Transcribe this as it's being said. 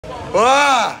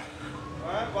Ah!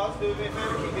 Alright, boss, do me a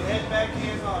favor, keep your head back,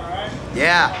 hands on, alright?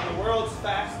 Yeah. On the world's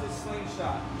fastest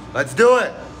slingshot. Let's do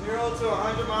it. 0 to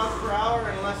 100 miles per hour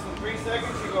in less than 3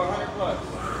 seconds, you go 100 plus.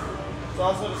 It's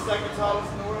also the second tallest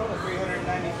in the world at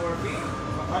 394 feet,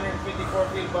 154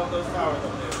 feet above those towers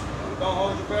up there. Don't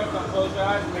hold your breath, don't close your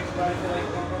eyes, make your body feel like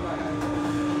you're going for a night.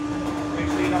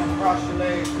 Make sure you don't cross your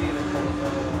legs either.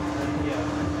 Yeah.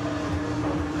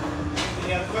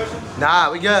 Any other questions?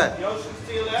 Nah, we good. The ocean's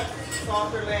to your left,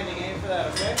 softer landing, aim for that,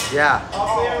 okay? Yeah.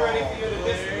 All clear, ready for you to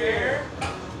disappear.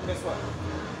 Guess what?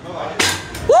 Bye-bye.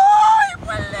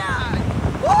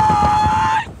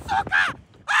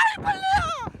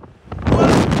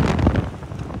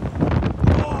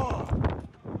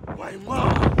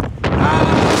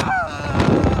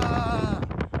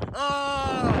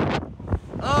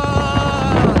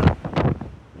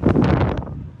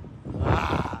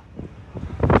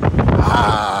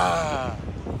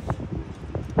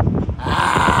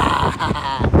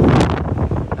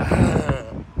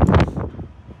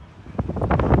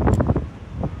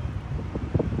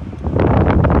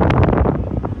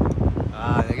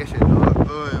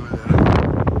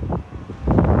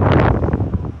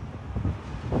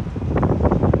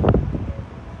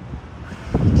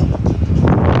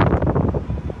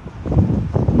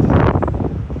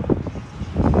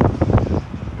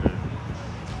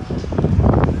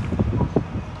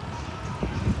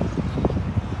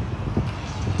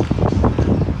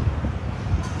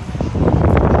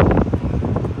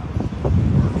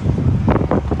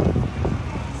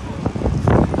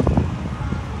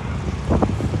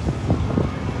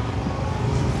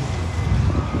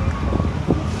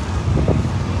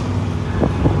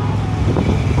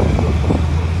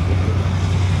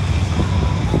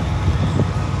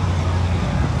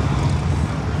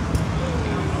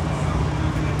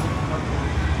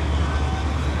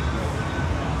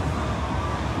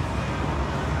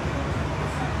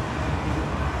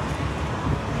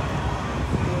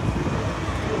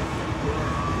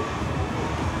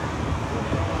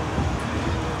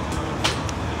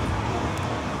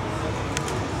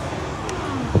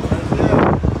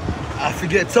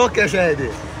 Forget talking shit.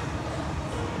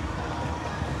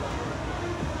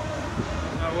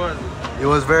 How was it? It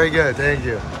was very good, thank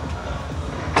you.